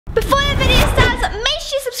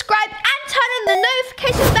subscribe, and turn on the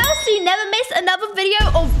notification bell so you never miss another video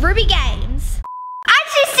of Ruby Games.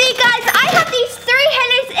 As you see, guys, I have these 3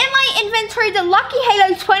 halos in my inventory: the Lucky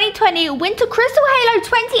Halo 2020, Winter Crystal Halo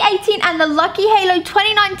 2018, and the Lucky Halo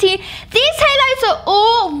 2019. These halos are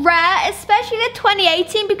all rare, especially the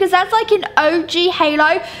 2018, because that's like an OG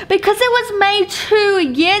halo, because it was made 2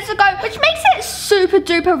 years ago, which makes it super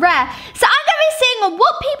duper rare. So I'm going to be seeing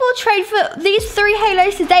what people trade for these 3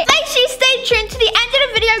 halos today. Make sure you stay tuned to the end of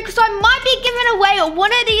the video, because I might be giving away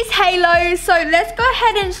one of these halos. So let's go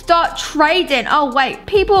ahead and start trading. Oh wait,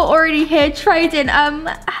 people are already here trading.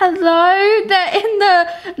 Hello, they're in the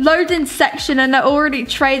loading section and they're already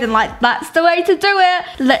trading. Like, that's the way to do it.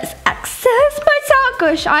 Let's access my talk.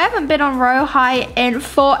 Gosh, I haven't been on Royale High in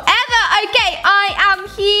forever. Okay, I am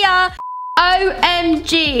here.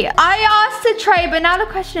 OMG, I asked to trade, but now the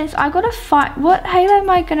question is, I gotta find, what halo am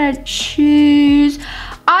I gonna choose?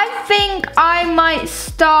 I think I might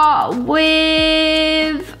start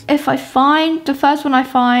with, if I find, the first one I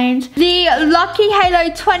find, the Lucky Halo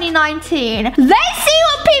 2019. Let's see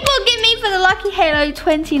what people give me for the Lucky Halo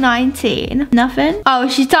 2019. Nothing? Oh,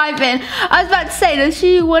 she's typing. I was about to say, does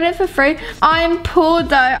she want it for free? I'm poor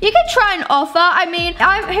though. You can try and offer. I mean,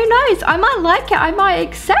 who knows? I might like it. I might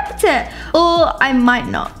accept it. Or I might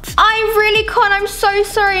not. I really can't. I'm so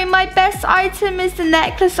sorry. My best item is the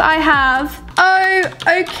necklace I have. Oh,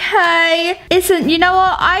 okay. You know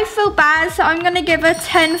what? I feel bad, so I'm gonna give her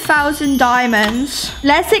 10,000 diamonds.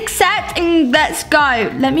 Let's accept and let's go.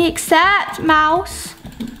 Let me accept, mouse.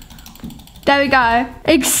 There we go.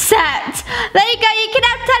 Accept. There you go. You can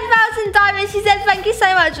have 10,000 diamonds. She said, thank you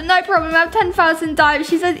so much. No problem. I have 10,000 diamonds.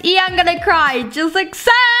 She said, yeah, I'm gonna cry. Just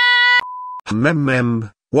accept.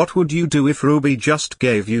 What would you do if Ruby just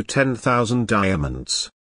gave you 10,000 diamonds?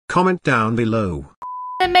 Comment down below.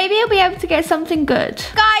 And maybe I'll be able to get something good.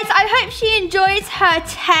 Guys, I hope she enjoys her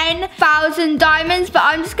 10,000 diamonds, but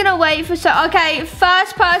I'm just gonna wait for okay,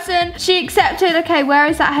 first person, she accepted. Okay, where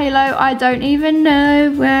is that halo? I don't even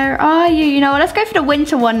know. Where are you? You know what, let's go for the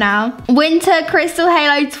winter one now. Winter Crystal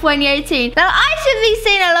Halo 2018. Now, I should be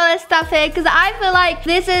seeing a lot of stuff here, because I feel like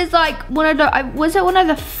this is like one of the, was it one of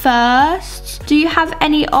the first? Do you have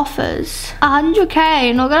any offers?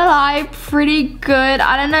 100K, not gonna lie, pretty good.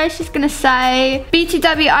 I don't know if she's gonna say.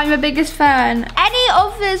 BTW, I'm your biggest fan. Any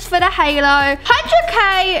offers for the Halo?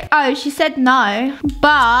 100K. Oh, she said no.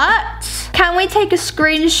 But can we take a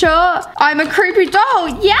screenshot? I'm a creepy doll.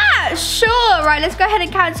 Yeah, sure. Right, let's go ahead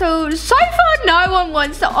and cancel. So far, no one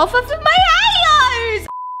wants to offer for my halos.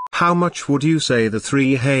 How much would you say the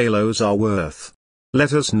 3 halos are worth?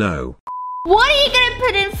 Let us know. What are you going to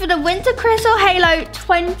put in for the Winter Crystal Halo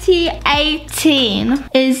 2018?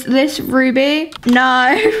 Is this Ruby?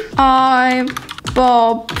 No, I'm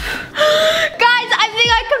Bob. Guys, I think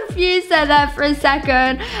I confused her there for a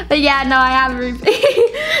second. But yeah, no, I am Ruby.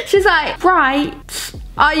 She's like, right.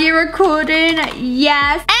 Are you recording?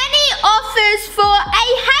 Yes. Any offers for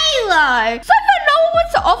a halo? So far, no one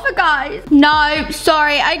wants to offer, guys. No,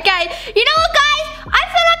 sorry. Okay. You know what, guys? I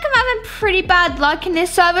feel like I'm having pretty bad luck in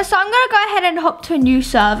this server, so I'm going to go ahead and hop to a new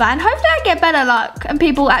server, and hopefully I get better luck and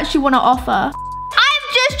people actually want to offer.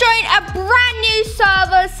 I've just joined a brand new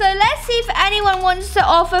server, so let's see if anyone wants to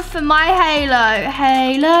offer for my halo.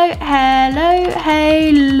 Halo.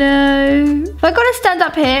 If I got to stand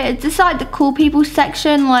up here, it's just like the cool people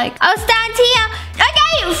section, like, I'll stand here.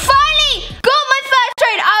 Okay, finally got my first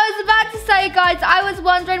trade. I was about to say, guys, I was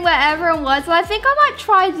wondering where everyone was, and I think I might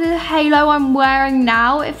try the halo I'm wearing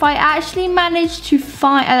now if I actually manage to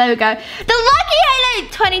find. Oh, there we go. The Lucky Halo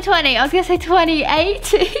 2020. I was gonna say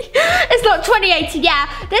 2080. It's not 2080. Yeah,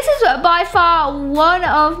 this is by far one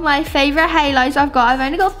of my favorite halos I've got. I've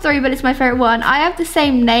only got 3, but it's my favorite one. I have the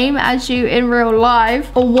same name as you in real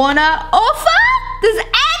life. Wanna offer? Does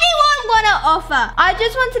anyone want to offer? I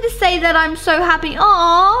just wanted to say that I'm so happy.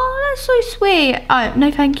 Oh, that's so sweet. Oh,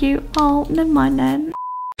 no, thank you. Oh, never mind then.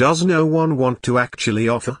 Does no one want to actually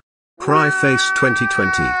offer? Cryface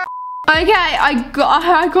 2020. Okay, I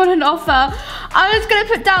got an offer. I'm just gonna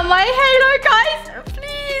put down my halo, guys.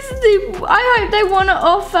 Please, I hope they want to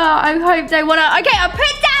offer. I hope they want to. Okay, I'll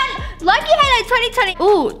put down Lucky Halo 2020.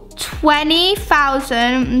 Ooh.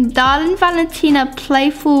 20,000 Darling Valentina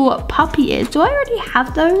playful puppy ears. Do I already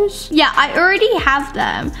have those? Yeah, I already have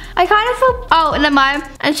them. I kind of feel, oh, never mind.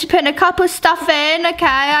 And she's putting a couple stuff in. Okay,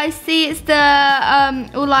 I see it's the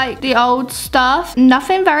all like the old stuff.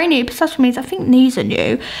 Nothing very new. Besides for me, I think these are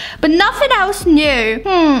new, but nothing else new.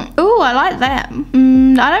 Oh, I like them.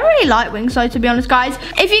 I don't really like wings though, to be honest, guys.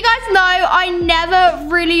 If you guys know, I never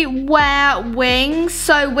really wear wings,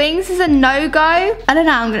 so wings is a no-go. I don't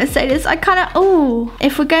know, I'm gonna say this. I kind of, oh,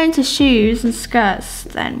 if we're going to shoes and skirts,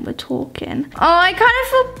 then we're talking. Oh, I kind of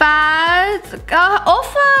feel bad.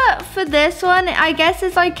 Offer for this one, I guess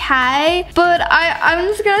it's okay. But I'm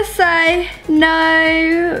just going to say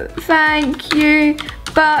no, thank you.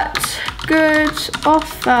 But good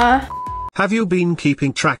offer. Have you been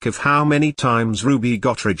keeping track of how many times Ruby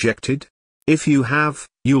got rejected? If you have,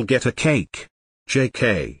 you'll get a cake.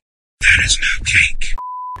 JK. There is no cake.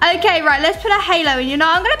 Okay, right, let's put a halo in. You know,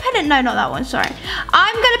 I'm going to put it, no, not that one, sorry.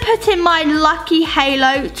 I'm going to put in my Lucky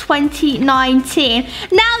Halo 2019.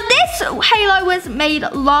 Now, this halo was made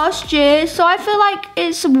last year, so I feel like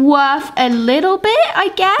it's worth a little bit, I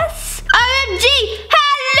guess. OMG,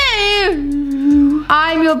 hello!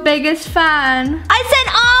 I'm your biggest fan. I said,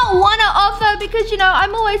 wanna offer because, you know,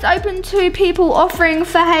 I'm always open to people offering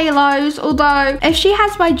for halos. Although, if she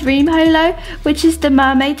has my dream halo, which is the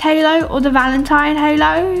mermaid halo or the Valentine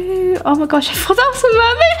halo. Oh my gosh, I thought that was a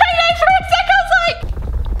mermaid halo for a second. I was like,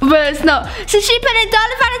 but it's not. So she put in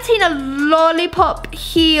Darla Valentina lollipop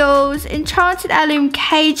heels, enchanted heirloom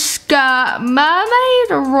cage skirt, mermaid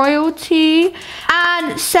royalty,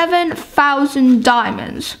 and 7,000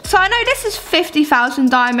 diamonds. So I know this is 50,000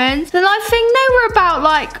 diamonds. Then I think they were about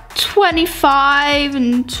like 25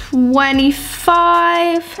 and 25.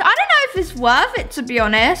 I don't know if it's worth it, to be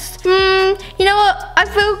honest. You know what?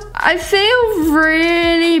 I feel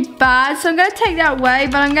really bad, so I'm gonna take that away,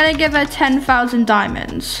 but I'm gonna give her 10,000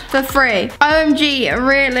 diamonds for free. OMG,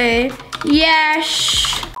 really?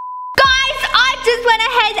 Yes. Guys, I just went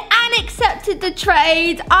ahead and accepted the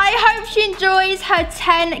trade. I hope she enjoys her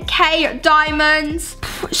 10k diamonds.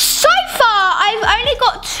 So far, I've only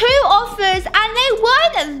got 2 offers and they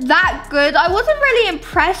weren't that good. I wasn't really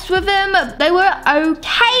impressed with them. They were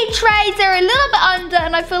okay trades. They're a little bit under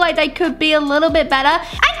and I feel like they could be a little bit better.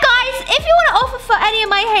 And guys, if you want to offer for any of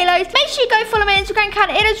my halos, make sure you go follow my Instagram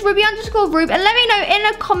account. It is Ruby_Rube, and let me know in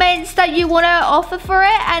the comments that you want to offer for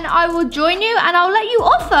it and I will join you and I'll let you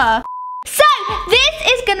offer. So, this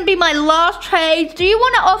is going to be my last trade. Do you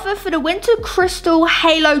want to offer for the Winter Crystal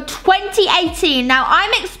Halo 2018? Now,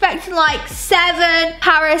 I'm expecting like 7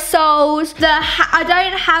 parasols. I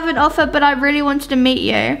don't have an offer, but I really wanted to meet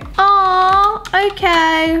you. Aww,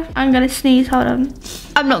 okay. I'm going to sneeze, hold on.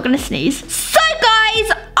 I'm not going to sneeze. So,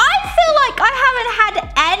 guys, I feel like I haven't had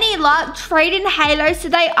any luck trading halos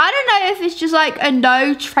today. I don't know if it's just like a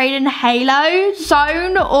no trading halo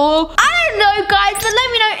zone or I don't know, guys, but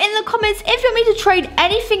let me know in the comments if you want me to trade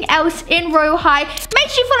anything else in Royale High. Make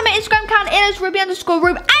sure you follow my Instagram account. It is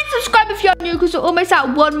Ruby_Rube, and subscribe if you're new because we're almost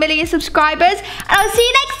at 1 million subscribers. And I'll see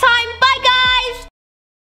you next time. Bye, guys.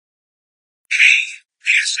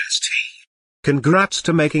 SST. Congrats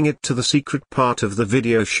to making it to the secret part of the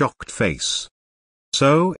video, shocked face.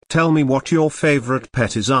 So, tell me what your favorite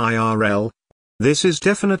pet is IRL. This is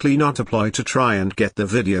definitely not a ploy to try and get the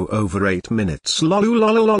video over 8 minutes. Lololololol.